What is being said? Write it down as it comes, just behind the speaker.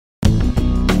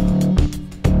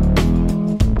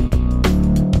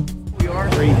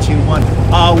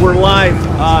We're live,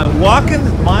 walking,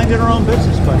 minding our own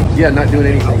business, buddy. Yeah, not doing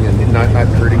anything and not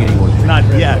hurting anyone. Not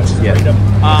yet.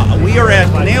 We are at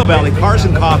CONEJO Valley, Cars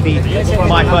and Coffee.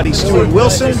 My buddy Stuart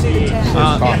Wilson,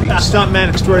 stuntman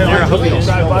extraordinaire. I hope you don't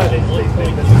spill it.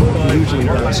 He usually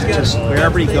does. Just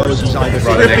wherever he goes, he's either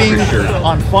flipping,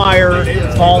 on fire,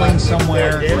 falling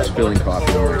somewhere. Or spilling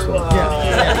coffee on myself.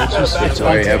 Yeah, That's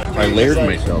why I layered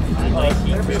myself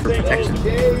for protection.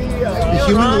 the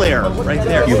human lair, right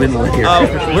there. Human lair.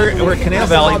 We're at CONEJO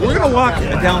Valley. We're going to walk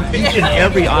down each and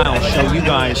every aisle, show you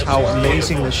guys how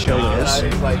amazing this show is,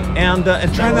 and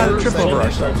try not to trip over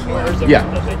ourselves. Yeah.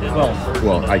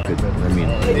 Well, I could. I mean,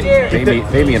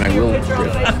 pay me and I will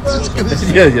trip.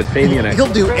 Yeah, pay me and I.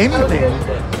 He'll do anything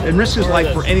and risk his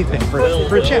life for anything, for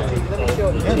a check.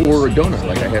 Or a donut,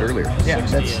 like I had earlier. Yeah, I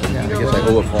guess I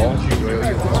owe a fall.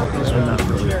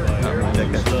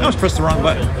 I was pressed the wrong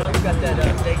button.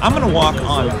 Okay. I'm going to walk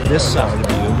on this side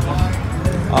of you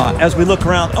as we look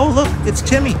around. Oh, look, it's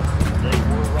Timmy.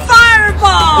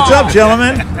 Fireball! What's up,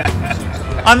 gentlemen?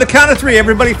 On the count of three,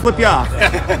 everybody flip you off.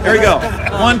 There we go.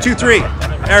 1, 2, 3.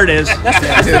 There it is.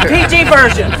 That's the PG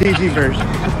version. PG version.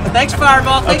 Thanks,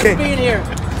 Fireball. Thanks for being here.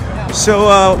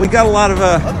 So we got a lot of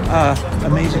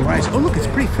amazing rides. Oh, look, it's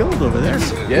pretty filled over there.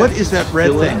 Yeah. What is that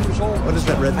red thing? What is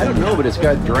that red thing? I don't know, but it's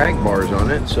got drag bars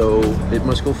on it, so it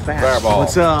must go fast. Fireball.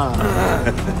 What's up?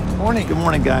 Morning. Good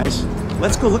morning, guys.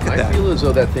 Let's go look at that. I feel as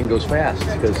though that thing goes fast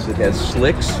because it has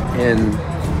slicks and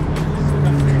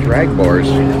drag bars.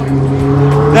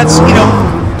 That's,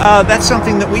 that's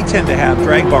something that we tend to have,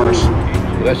 drag bars.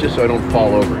 Well, that's just so I don't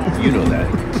fall over. You know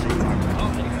that.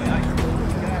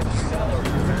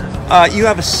 You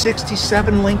have a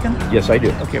 67 Lincoln? Yes, I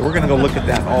do. Okay, we're going to go look at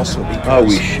that also. Oh,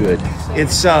 we should.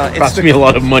 It's cost me a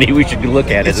lot of money. We should look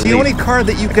at it. It's the only car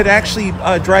that you could actually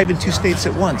drive in 2 states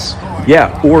at once.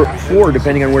 Yeah, or 4,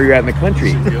 depending on where you're at in the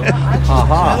country.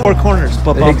 Aha. 4 corners.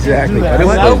 Exactly.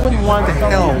 What the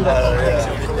hell?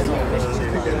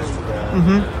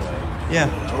 Yeah.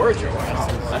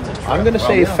 I'm going to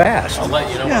say fast.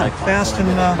 Yeah, fast and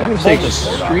I'm going to say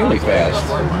extremely fast.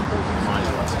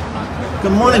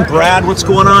 Good morning, Brad. What's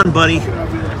going on, buddy?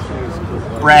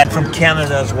 Brad from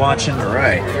Canada is watching. All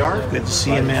right. Good to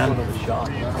see you, man.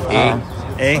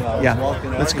 Yeah.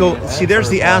 Let's go. See, there's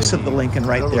the ass of the Lincoln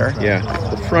right there. Yeah.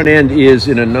 The front end is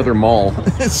in another mall.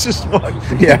 It's just,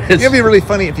 yeah. It'd be really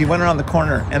funny if you went around the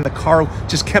corner and the car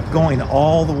just kept going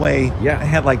all the way. Yeah. It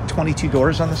had like 22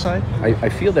 doors on the side. I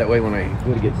feel that way when I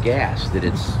go to get gas, that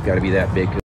it's got to be that big.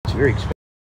 It's very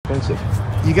expensive.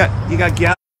 You got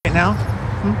gas right now?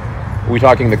 Are we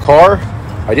talking the car?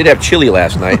 I did have chili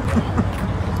last night.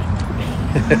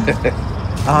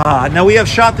 Now we have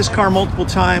shot this car multiple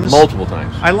times. Multiple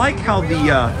times. I like how the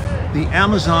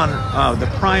Amazon, the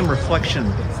Prime reflection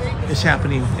is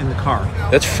happening in the car.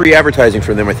 That's free advertising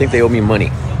from them. I think they owe me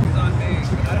money.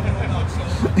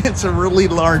 It's a really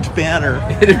large banner.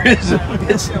 It is.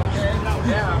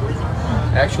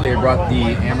 Actually, I brought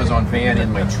the Amazon van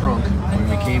in my trunk when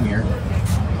we came here.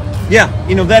 Yeah,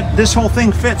 that this whole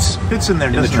thing fits in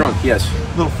there, doesn't it? In the trunk, yes.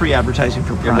 A little free advertising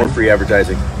for Prime. Yeah, more free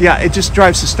advertising. Yeah, it just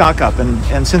drives the stock up,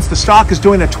 and since the stock is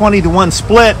doing a 20-to-1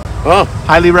 split,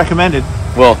 highly recommended.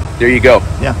 Well, there you go.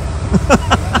 Yeah.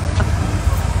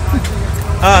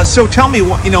 So tell me,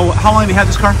 how long have you had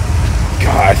this car?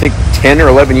 God, I think 10 or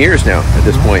 11 years now at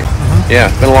this point. Yeah,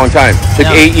 it's been a long time. It took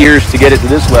 8 years to get it to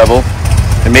this level.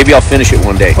 And maybe I'll finish it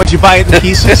one day. Would you buy it in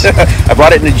pieces? I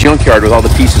bought it in a junkyard with all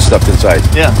the pieces stuffed inside.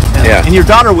 Yeah. And your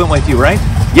daughter went with you, right?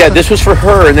 Yeah, this was for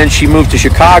her, and then she moved to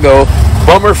Chicago.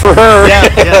 Bummer for her.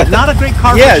 Yeah. Not a great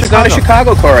car. Yeah, for it's Chicago. not a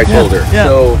Chicago car. I told her. Yeah.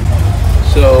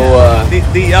 So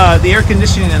the air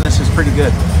conditioning in this is pretty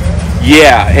good.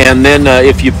 Yeah, and then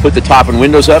if you put the top and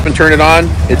windows up and turn it on,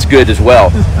 it's good as well.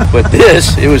 But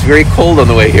it was very cold on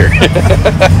the way here.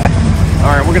 All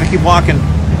right, we're gonna keep walking.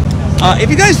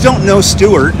 If you guys don't know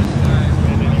Stuart,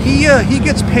 he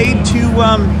gets paid to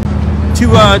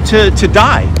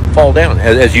die. Fall down,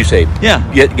 as you say. Yeah.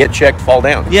 Get checked, fall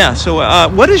down. Yeah. So,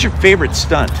 what is your favorite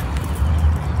stunt?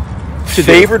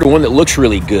 Favorite, or one that looks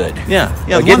really good. Yeah.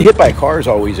 Getting hit by a car is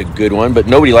always a good one, but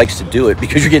nobody likes to do it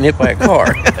because you're getting hit by a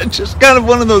car. It's just kind of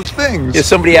one of those things. Yeah,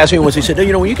 somebody asked me once, he said,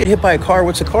 when you get hit by a car,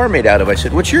 what's the car made out of? I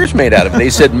said, what's yours made out of? They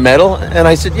said, metal. And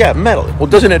I said, yeah, metal. Well,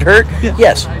 doesn't it hurt? Yeah.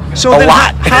 Yes. So a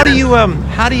lot. How do you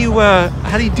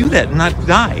do that and not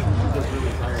die?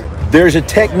 There's a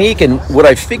technique, and what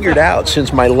I figured out,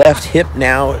 since my left hip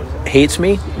now hates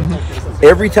me,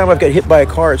 every time I've got hit by a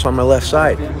car, it's on my left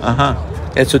side.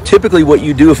 And so typically what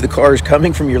you do if the car is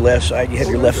coming from your left side, you have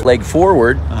your left leg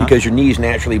forward because your knees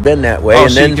naturally bend that way. Oh,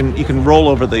 and so then you can roll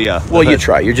over the. well, you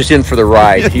try. You're just in for the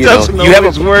ride. You doesn't know, you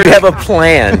always work. have a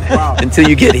plan until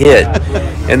you get hit,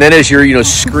 and then as you're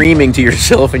screaming to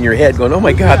yourself in your head, going, "Oh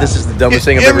my God, this is the dumbest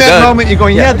thing I've ever done." In that moment, you're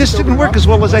going, "Yeah, this didn't work as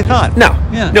well as I thought." No,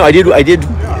 Yeah. no, I did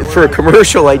for a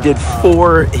commercial. I did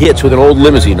 4 hits with an old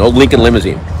Lincoln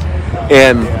limousine,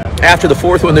 and after the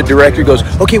 4th one, the director goes,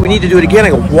 "Okay, we need to do it again."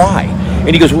 I go, "Why?" And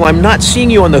he goes, "Well, I'm not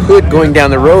seeing you on the hood going down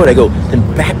the road." I go, "Then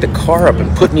back the car up and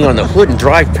put me on the hood and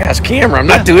drive past camera. I'm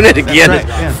not doing it again." Right,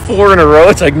 yeah. 4 in a row.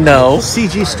 It's like, no.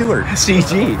 CG Stewart.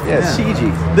 CG. Yeah,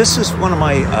 CG. This is one of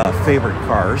my favorite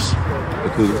cars. The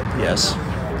Cougar. Yes.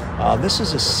 This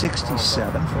is a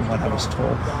 67 from what I was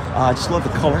told. I just love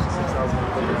the color.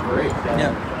 Great.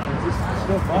 Yeah.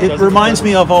 It reminds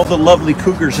me of all the lovely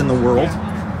Cougars in the world.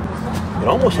 It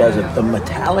almost has a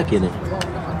metallic in it.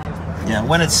 Yeah,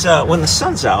 when it's when the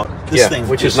sun's out, this thing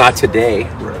which just is not today.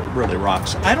 really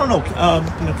rocks. I don't know.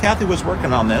 Kathy was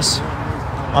working on this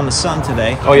on the sun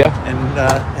today. Oh yeah, and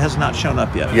has not shown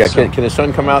up yet. Yeah, so. can the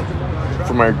sun come out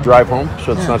from our drive home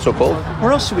so it's not so cold?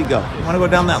 Where else do we go? You want to go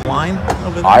down that line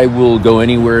over there? I will go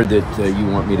anywhere that you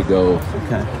want me to go.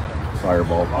 Okay.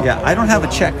 Fireball. Yeah, I don't have a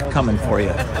check coming for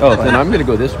you. Oh, then I'm going to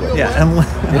go this way. Yeah,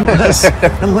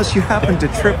 unless you happen to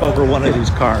trip over one of these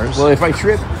cars. Well, if I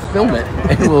trip, film it,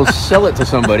 and we'll sell it to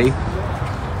somebody.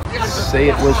 Say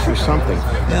it was for something.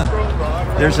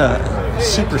 Yeah. There's a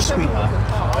super sweet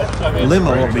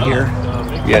limo over here.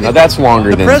 Yeah, now that's longer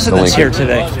The than president's the here Lincoln.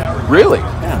 today. Really?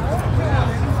 Yeah.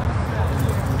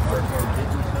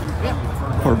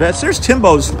 Corvettes. There's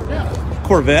Timbo's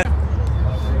Corvette.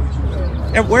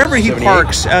 And wherever he 78.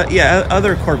 parks,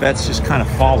 other Corvettes just kind of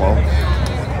follow.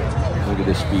 Look at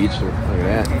this speed, sir. Look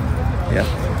at that. Yeah.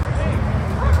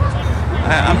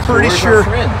 I'm pretty sure.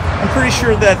 I'm pretty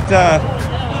sure that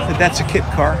that's a kit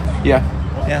car. Yeah.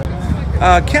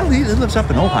 Yeah. Ken Lee lives up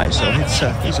in Ojai, so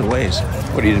he's a ways.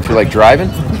 What, you didn't feel like driving?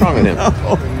 What's wrong with him?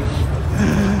 Oh,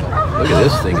 Look at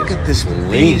this thing. look It's at this clean.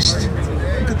 beast.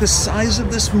 Look at the size of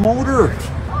this motor.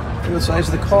 Look at the size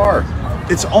of the car.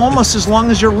 It's almost as long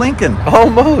as your Lincoln.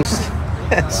 Almost.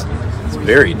 Yes. It's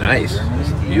very nice. It's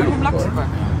a beautiful car.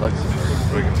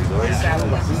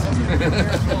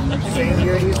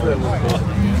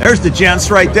 There's the gents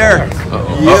right there.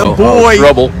 Uh-oh. Yeah, Uh-oh. boy.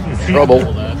 Trouble.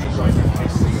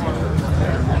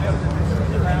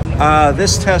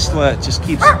 This Tesla just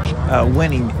keeps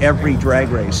winning every drag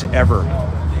race ever.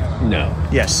 No.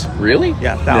 Yes. Really?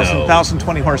 Yeah, No.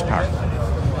 1,020 horsepower.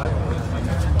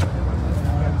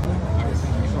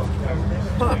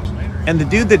 Huh. And the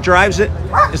dude that drives it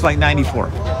is like 94.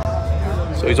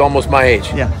 So he's almost my age.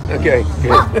 Yeah. Okay.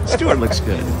 Good. Stewart looks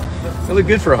good. They look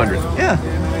good for 100. Yeah.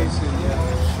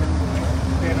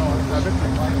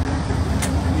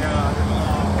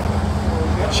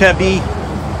 Chevy.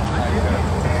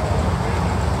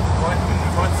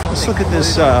 Let's look at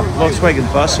this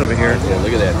Volkswagen bus over here. Yeah,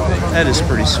 look at that thing. That is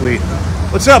pretty sweet.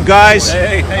 What's up, guys?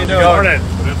 Hey, how you doing? Morning.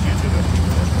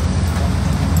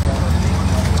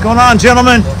 What's going on,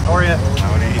 gentlemen? How are you?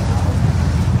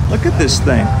 Howdy. Look at this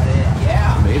thing.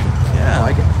 Amazing. Yeah. I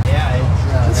like it.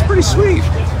 That's pretty sweet.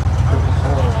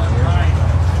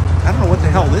 I don't know what the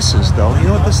hell this is, though. You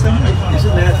know what this thing is?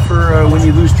 Isn't that for when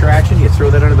you lose traction, you throw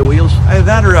that under the wheels? Either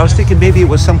that, or I was thinking maybe it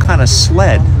was some kind of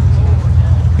sled.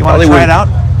 You want Probably to try it wouldn't- out?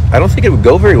 I don't think it would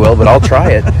go very well, but I'll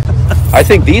try it. I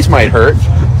think these might hurt.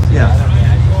 Yeah.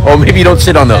 Oh, maybe you don't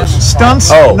sit on those. Stunts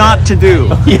Oh. not to do.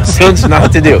 Stunts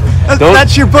not to do. Don't,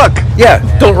 That's your book. yeah,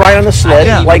 don't ride on a sled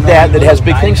Yeah. like that has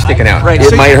big things sticking out. Right. It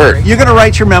so might hurt. You're going to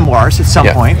write your memoirs at some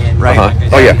Yeah. point, right? Uh-huh.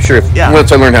 Oh yeah, sure. Yeah.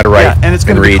 Once I learn how to write Yeah, and it's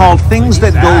going to be read. called Things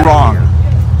That Go Wrong.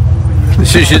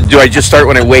 Do I just start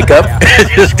when I wake up?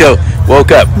 Just go,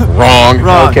 woke up, wrong.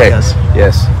 Wrong, Okay. yes.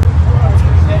 Yes.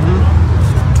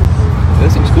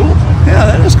 This thing's cool. Yeah,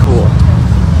 that is cool.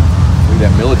 Look at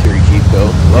that military Jeep though.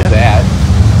 Love that.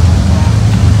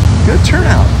 Good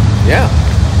turnout. Yeah.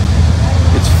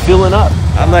 It's filling up.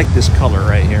 I like this color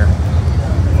right here.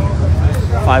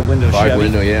 5-window Chevy.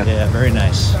 5-window, yeah. Yeah, very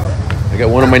nice. I got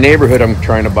one in my neighborhood I'm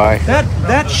trying to buy.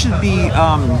 That should be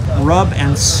rub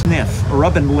and sniff, or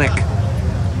rub and lick.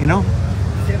 You know?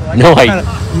 No, I Kinda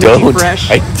Mickey don't.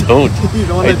 Fresh. I don't. You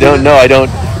don't wanna I do don't that? know. I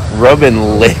don't rub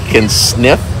and lick and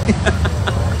sniff.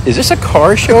 Is this a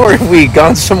car show or have we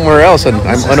gone somewhere else and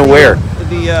I'm unaware?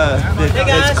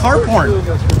 It's car porn.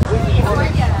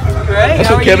 That's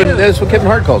what Kevin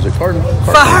Hart calls it.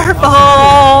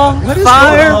 Fireball! What is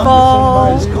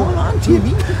Fireball! What is going on,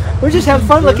 TV? We're just having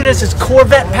fun. Look at this. It's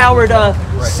Corvette-powered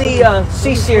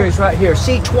C series right here.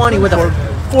 C20 with a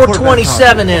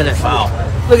 427 in it. Wow.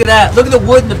 Look at that. Look at the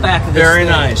wood in the back of this Very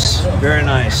thing. nice. Very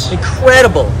nice.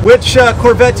 Incredible. Which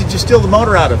Corvette did you steal the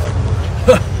motor out of?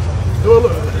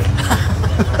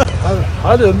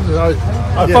 I didn't.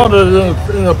 I found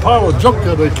it in a pile of junk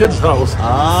at a kid's house.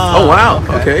 Ah. Oh wow.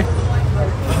 Okay.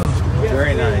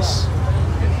 Very nice.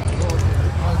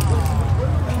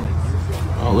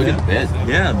 Oh, look at the bed.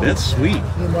 Yeah, that's sweet.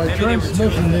 And my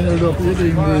transmission ended up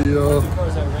hitting the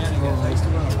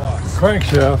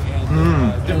crankshaft.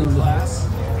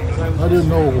 And I didn't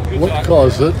know what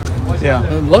caused it. Yeah.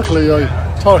 And luckily, I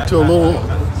talked to a little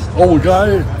old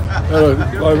guy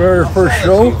at my very first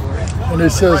show, and he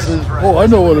says, "Oh, I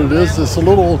know what it is. It's a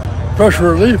little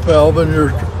pressure relief valve in your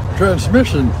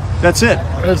transmission." That's it.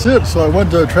 That's it. So I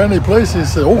went to a tranny place. He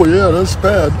said, "Oh yeah, that's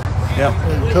bad," Yeah.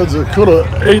 because it could have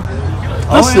ate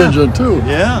this engine too.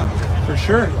 Yeah, for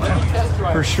sure.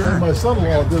 For sure. My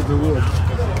son-in-law did the wood.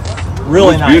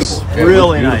 Really Looks nice. beautiful. Yeah,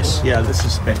 Really looks nice. Yeah, this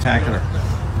is spectacular.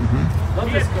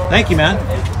 Thank you, man.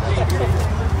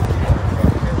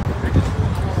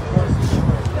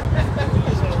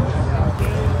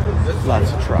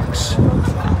 Lots of trucks.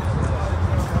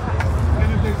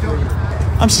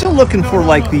 I'm still looking for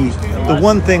like the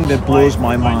one thing that blows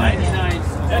my mind.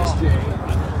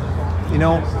 You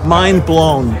know, mind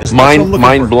blown. That's what I'm looking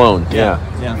Mind for. blown. Yeah.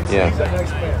 Yeah. Yeah.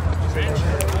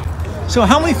 So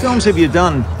how many films have you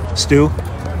done, Stu?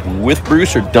 With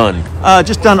Bruce or done?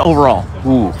 Just done overall.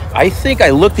 Ooh, I think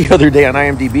I looked the other day on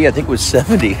IMDb. I think it was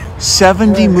 70.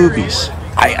 70 movies.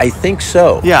 I think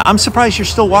so. Yeah, I'm surprised you're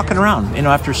still walking around, you know,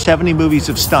 after 70 movies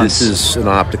of stunts. This is an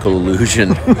optical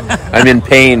illusion. I'm in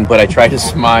pain, but I try to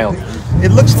smile. It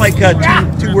looks like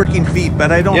two working feet,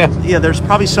 but I don't. Yeah, there's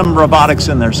probably some robotics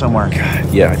in there somewhere.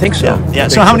 Yeah, I think so. Yeah. I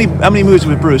So think how many movies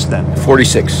with Bruce then?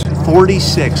 46.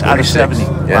 46 out of 70.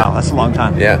 Yeah. Wow, that's a long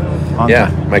time. Yeah. Long Yeah.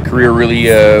 time. My career really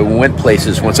went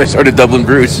places once I started doubling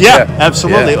Bruce. Yeah,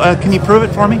 absolutely. Yeah. Can you prove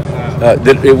it for me?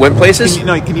 That it went places?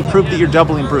 Can you prove that you're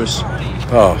doubling Bruce?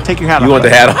 Oh. Take your hat off. You want the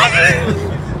hat on?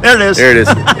 There it is. There it is.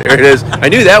 There it is. I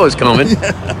knew that was coming.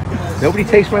 Nobody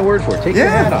takes my word for it. Take your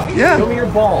hat off. Yeah. Show me your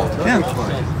balls. Yeah.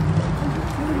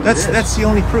 That's the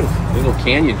only proof. Little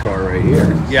canyon car right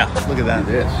here. Yeah, look at that.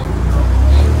 This.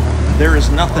 There is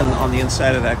nothing on the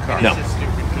inside of that car. No.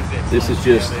 This is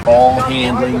just all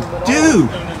handling. Dude,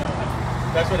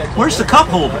 where's the cup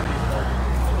holder?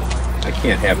 I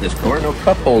can't have this car. No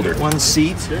cup holder. One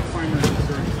seat.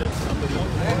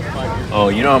 Oh,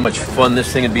 you know how much fun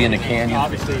this thing would be in a canyon?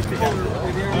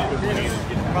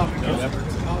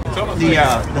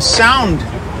 The sound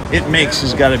it makes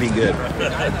has got to be good.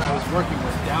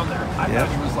 Yep.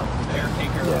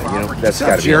 You know, that's What's up,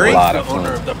 got to be Jerry? a lot of fun.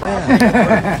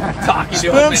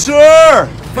 Spencer!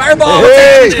 Fireball.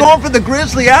 He's going for the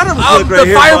Grizzly Adams look right The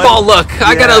here, fireball bud. look.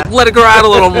 I gotta let it grow out a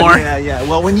little more. Yeah.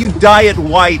 Well, when you dye it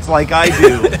white like I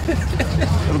do,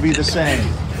 it'll be the same.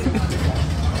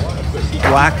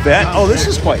 Black bet. Oh, this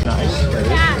is quite nice.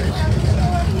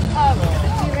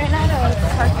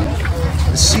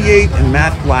 The C8 and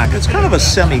matte black. It's kind of a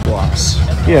semi-gloss.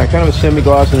 Yeah, kind of a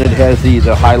semi-gloss, and it has the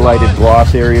highlighted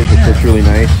gloss areas, which looks really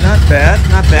nice. Not bad,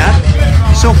 not bad.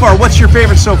 So far, what's your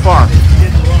favorite so far?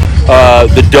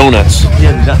 The donuts.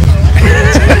 Yeah,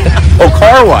 Oh,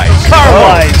 car-wise.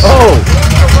 Car-wise. Oh.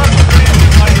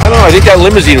 I don't know. I think that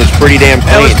limousine was pretty damn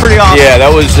clean. That was pretty awesome. Yeah,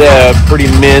 that was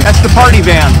pretty mint. That's the party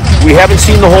van. We haven't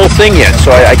seen the whole thing yet,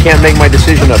 so I can't make my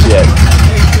decision up yet.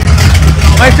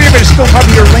 My favorite is still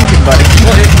probably your Lincoln, buddy.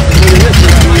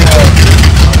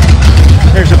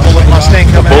 There's a Bullet Mustang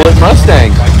coming Bullet Mustang.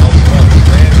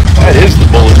 That is the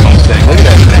Bullet Mustang. Look at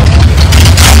that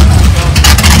thing.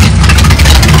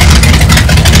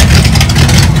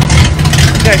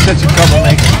 Guy's such a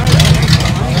troublemaker.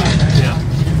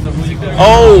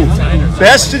 Oh,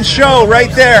 best in show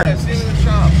right there.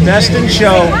 Best in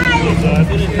show.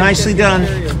 Nicely done.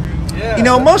 You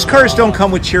know, most cars don't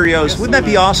come with Cheerios. Wouldn't that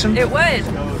be awesome? It would.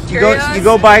 You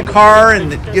go buy a car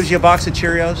and it gives you a box of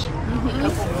Cheerios.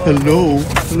 Hello.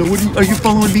 Hello. Are you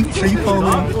following me? Are you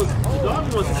following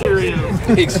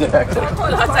me? Exactly. I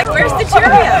was like, where's the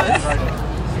Cheerios?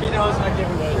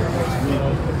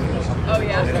 Oh,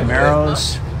 yeah.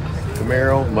 Camaros.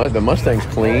 Camaro. The Mustang's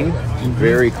clean.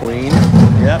 Very clean.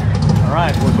 Yep. All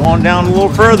right, we're going down a little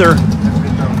further.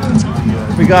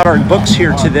 We got our books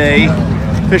here today.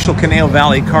 Official Conejo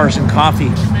Valley Cars and Coffee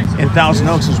in Thousand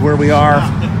Oaks is where we are.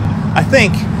 I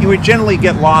think we generally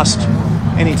get lost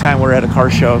anytime we're at a car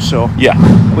show, so Yeah.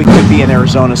 we could be in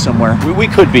Arizona somewhere. We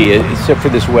could be, except for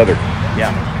this weather.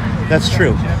 Yeah, that's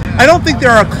true. I don't think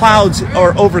there are clouds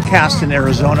or overcast in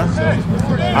Arizona.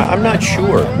 I'm not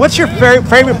sure. What's your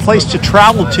favorite place to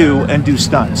travel to and do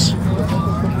stunts?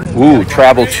 Ooh,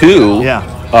 travel to. Yeah.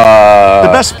 The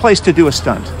best place to do a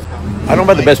stunt. I don't know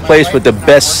about the best place, but the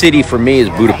best city for me is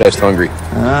Budapest, Hungary.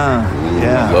 Ah,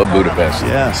 yeah. Love Budapest.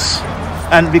 Yes.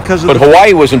 And because of But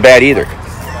Hawaii wasn't bad either.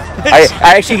 I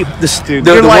actually, Dude,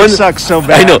 your life sucks so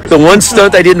bad. I know. The one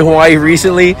stunt I did in Hawaii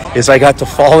recently is I got to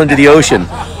fall into the ocean.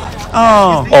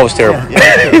 Oh, it was terrible.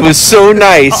 Yeah, it was so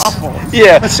nice. awful.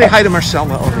 Yeah. Let's say hi to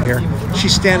Marcella over here.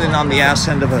 She's standing on the ass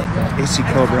end of a AC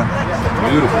Cobra.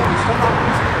 Beautiful.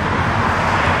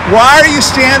 Why are you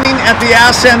standing at the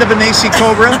ass end of an AC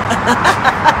Cobra?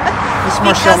 Miss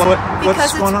Marcella,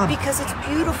 what's going on? Because it's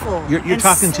beautiful. You're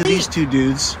talking to these two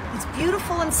dudes. It's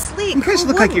beautiful and sleek. You guys Who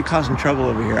look like wouldn't? you're causing trouble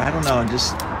over here. I don't know.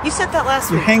 Just You said that last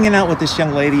you're week. hanging out with this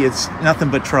young lady. It's nothing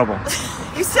but trouble.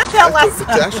 You said that last week.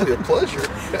 It's actually a pleasure.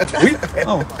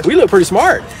 We look pretty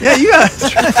smart. Yeah, you got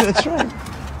that's right.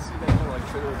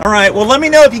 All right. Well, let me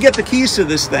know if you get the keys to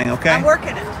this thing. Okay. I'm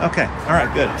working it. Okay. All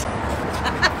right. Good. It's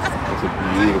a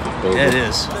beautiful Cobra. It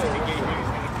is.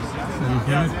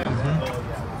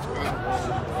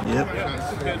 Yep.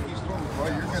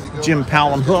 Jim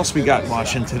Powell. Who else we got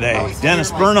watching today?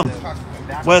 Dennis Burnham,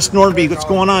 Wes Nordby. What's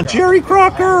going on? Jerry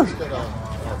Crocker,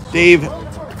 Dave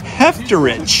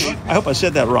Hefterich. I hope I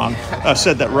said that wrong. I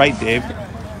said that right, Dave.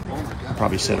 I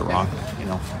probably said it wrong. You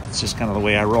know, it's just kind of the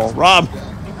way I roll. Rob,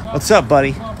 what's up,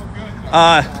 buddy?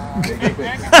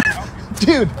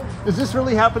 Dude, is this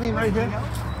really happening right here?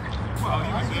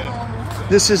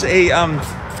 This is a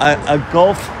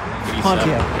Gulf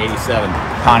Pontiac. 87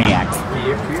 Pontiac.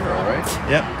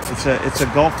 Yep, it's a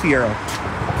Gulf Fiero.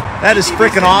 That is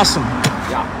freaking awesome.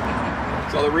 Yeah.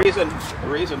 So the reason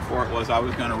for it was I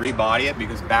was going to rebody it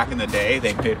because back in the day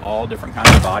they made all different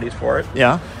kinds of bodies for it.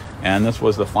 Yeah. And this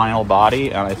was the final body,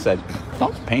 and I said,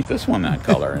 "Let's paint this one that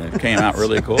color," and it came out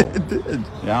really cool. It did.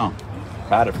 Yeah.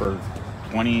 Had it for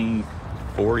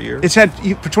 24 years. It's had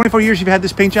for 24 years. You've had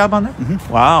this paint job on it.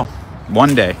 Mm-hmm. Wow.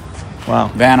 One day. Wow.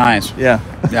 Van Nuys. Yeah.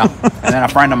 Yeah. And then a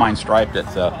friend of mine striped it.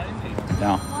 So,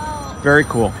 yeah. Very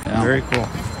cool. Yeah. Very cool.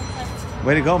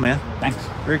 Way to go, man. Thanks.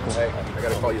 Very cool. Hey, I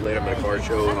gotta call you later. I'm at a car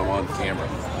show and I'm on camera.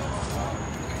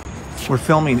 We're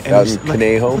filming. And Out in he's-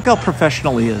 CONEJO. look how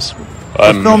professional he is.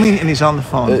 We're filming and he's on the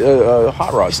phone.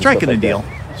 Hot rods. and Striking stuff a like deal.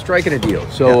 that. Striking a deal.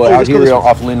 So Yeah. Oh, out let's go here this way.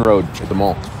 off Lynn Road at the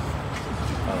mall.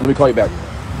 Let me call you back.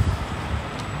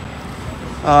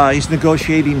 He's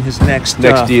negotiating his next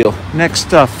deal. Next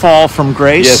fall from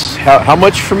grace. Yes. How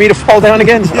much for me to fall down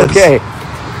again? Yes. Okay.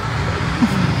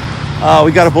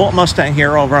 We got a Bolt Mustang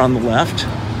here over on the left.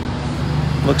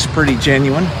 Looks pretty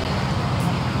genuine.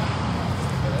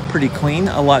 Pretty clean.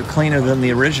 A lot cleaner than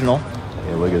the original.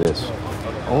 Yeah, look at this.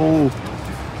 Oh.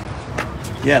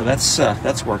 Yeah, that's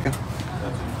working.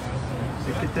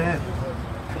 Look at that.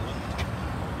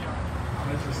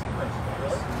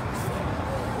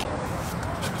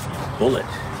 Bullet.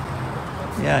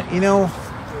 Yeah, you know,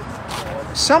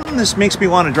 something this makes me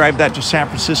want to drive that to San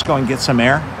Francisco and get some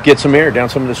air. Get some air down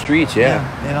some of the streets. Yeah.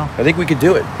 You know. I think we could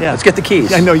do it. Yeah. Let's get the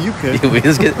keys. I know you could.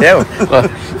 Let's get, yeah. Well,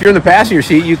 if you're in the passenger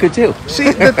seat, you could too.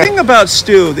 See, the thing about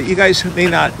Stu that you guys may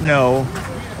not know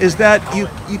is that you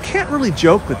can't really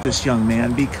joke with this young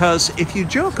man, because if you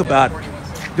joke about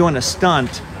doing a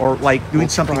stunt or like doing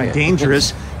something try it.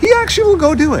 dangerous, he actually will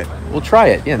go do it. We'll try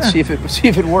it. Yeah, and see if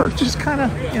it works. Just kind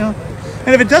of, you know.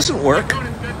 And if it doesn't work,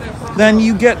 then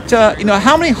you get, you know,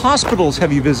 how many hospitals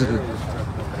have you visited?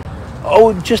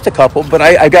 Oh, just a couple, but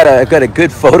I've got a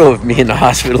good photo of me in the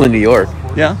hospital in New York.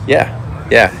 Yeah.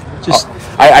 Yeah. Just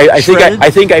I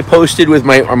think I posted with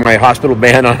my hospital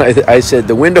band on. I said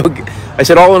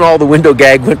all in all the window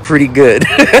gag went pretty good,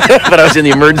 but I was in the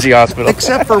emergency hospital.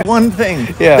 Except for one thing.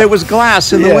 Yeah. There was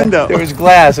glass in the window. There was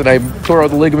glass, and I tore all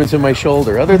the ligaments in my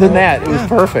shoulder. Other than that, it was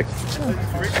perfect.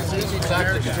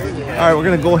 All right, we're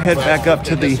gonna go ahead back up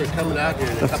to the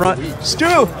front.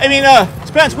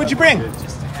 Spence, what'd you bring?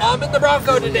 I'm in the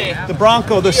Bronco today. The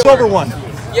Bronco, the silver one.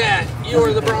 Yeah, you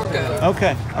are the Bronco.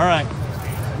 Okay, all right.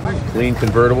 Clean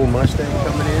convertible Mustang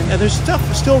coming in. Yeah, there's stuff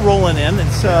still rolling in.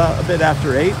 It's a bit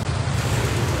after 8.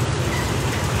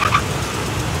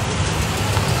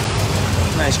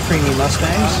 Nice creamy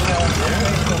Mustangs.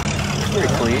 Very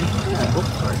clean.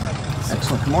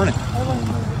 Excellent. Good morning.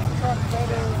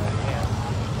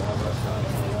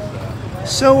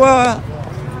 So,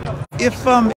 if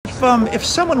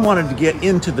someone wanted to get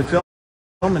into the film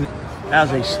and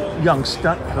as a young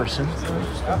stunt person,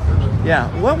 yeah,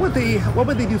 what would they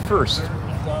do first?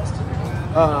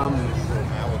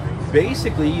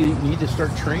 Basically, you need to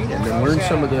start training and learn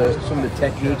some of the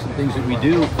techniques and things that we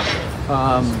do.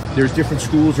 There's different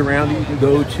schools around that you can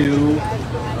go to.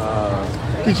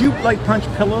 Did you like punch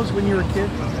pillows when you were a kid?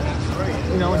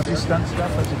 You know, and do stunt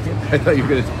stuff as a kid? I thought you were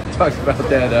going to talked about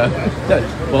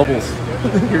that bubbles.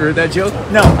 You heard that joke?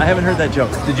 No, I haven't heard that joke.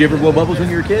 Did you ever blow bubbles when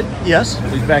you were a kid? Yes.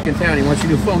 He's back in town. He wants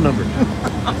your new phone number.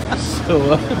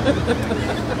 So I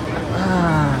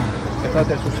thought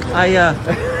that's what you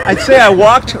I'd say I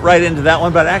walked right into that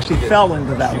one, but I actually fell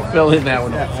into that one. fell in that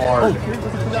one hard.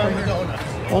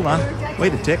 Hold on.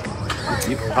 Wait a tick.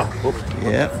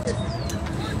 Yeah.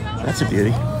 That's a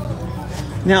beauty.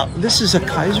 Now, this is a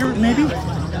Kaiser, maybe?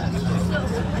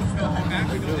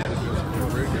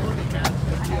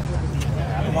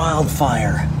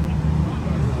 Wildfire.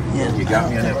 Yeah. You got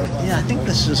me on that. Yeah, I think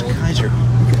this is a Kaiser.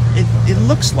 It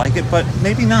looks like it, but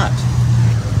maybe not.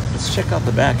 Let's check out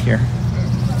the back here.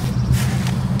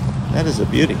 That is a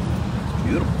beauty.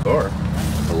 Beautiful car.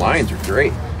 The lines are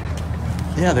great.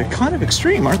 Yeah, they're kind of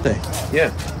extreme, aren't they?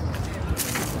 Yeah.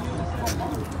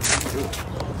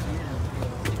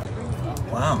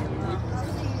 Wow.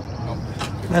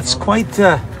 That's quite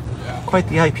the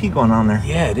IP going on there.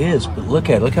 Yeah, it is. But look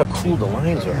how cool the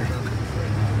lines are.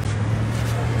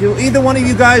 Do either one of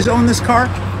you guys own this car?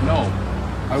 No.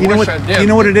 I Do you know wish what? I did. Do you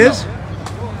know what it but is? no.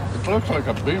 It looks like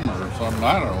a Beamer or something.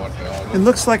 I don't know what the hell it It is.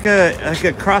 looks like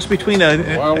a cross between a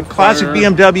Wildfire. classic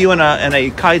BMW and a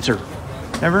Kaiser.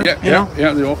 Ever? Yeah, You know?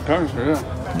 yeah, the old Kaiser,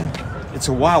 yeah. It's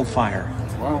a Wildfire.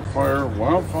 Wildfire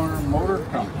Motor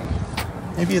Company.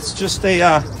 Maybe it's just a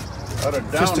Out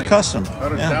of just a Downing. custom.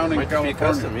 Out of Yeah. Downing, Might be a California.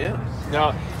 custom, yeah.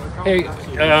 Now, hey,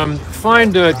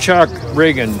 find Chuck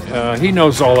Reagan. He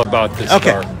knows all about this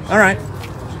Okay. car. All right.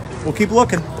 We'll keep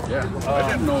looking. Yeah,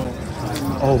 I didn't know.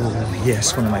 Oh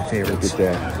yes, one of my favorites. Look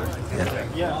at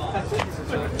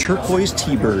Turquoise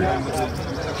T-Bird.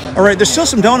 All right, there's still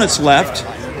some donuts left,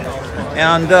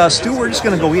 and Stu, we're just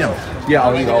gonna go eat them. that. Yeah,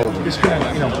 I'll eat all of them. Just gonna,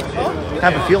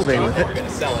 have a field day with it.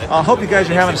 I hope you guys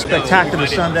are having a spectacular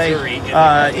Sunday,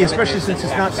 especially since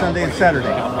it's not Sunday and Saturday,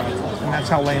 and that's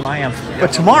how lame I am.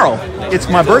 But tomorrow, it's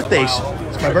my birthday.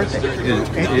 It's my birthday.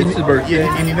 It's the birthday.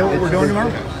 And you know what we're doing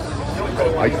tomorrow?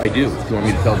 I do. Do you want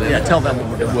me to tell them? Yeah, tell them what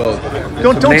we're doing.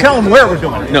 Well, Don't tell them where we're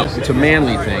doing it. No, it's a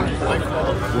manly thing.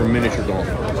 We're miniature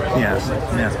golfers. Yes.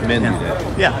 Men yeah. do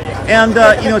that. Yeah,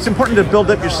 and it's important to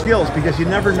build up your skills because you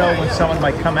never know when someone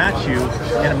might come at you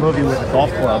in a movie with a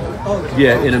golf club.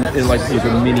 Yeah, in like with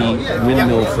a mini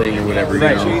windmill thing or whatever.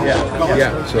 Right. You know?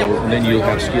 Yeah. So and then you'll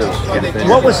have skills.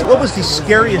 What was the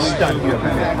scariest stunt you ever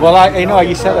did, Well, I know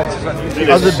you said that.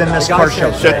 other than this car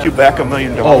show? Set you back $1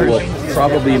 million. Oh well,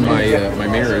 probably my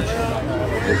marriage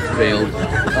that failed.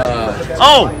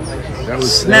 Oh, That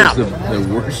was snap! the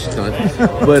worst stunt.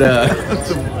 But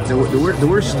the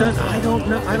worst stunt, I don't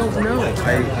know. I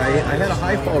had a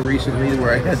high fall recently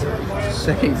where I had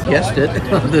second guessed it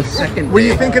on the second. Were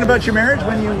you day. thinking about your marriage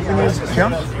when you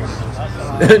jumped?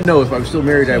 No, if I was still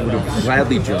married, I would have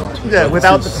gladly jumped. Yeah, But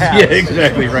without since- the pad. Yeah,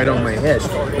 exactly, right on my head.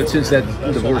 But since that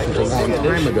divorce was a long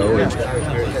time ago, and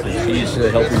she's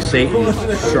helping Satan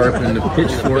sharpen the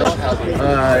pitchfork,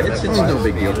 it's no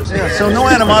big deal. Yeah, so no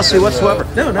animosity whatsoever.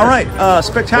 No. All right,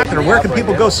 spectacular. Where can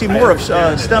people go see more of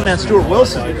Stuntman Stuart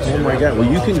Wilson? Oh my God!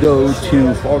 Well, you can go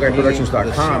to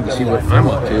fallguyproductions.com to see what I'm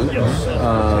up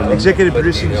to. Executive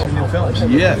producing some new films.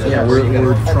 Yeah,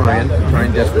 we're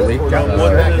trying desperately,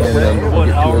 and we'll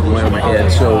get too overwhelmed on my head,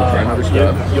 so trying other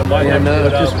stuff. And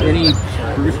just any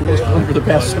Bruce Willis film for the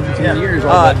past 17 years,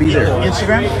 I'll be there.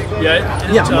 Instagram?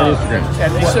 Yeah, I'm on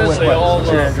Instagram.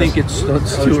 And I think it's Stunt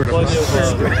Stewart. I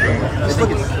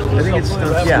think it's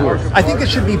Stunt Stewart. I think it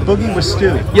should be Boogie with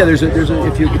Stu. Yeah, there's a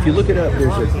if you look it up,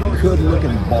 there's a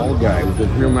good-looking bald guy with a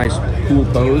real nice cool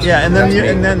pose. Yeah, and then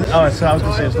That's me. so I was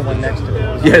gonna say it's the one next to it.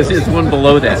 Yes, it's one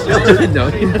below that.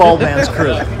 No. Bald Man's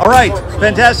Crew. All right,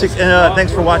 fantastic.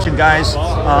 Thanks for watching, guys.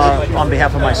 On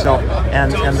behalf of myself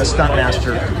and the stunt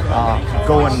master,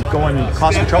 go and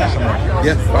cause some trouble somewhere.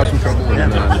 Yeah, cause some trouble.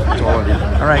 And, that's all I do.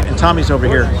 All right, and Tommy's over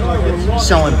here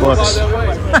selling books.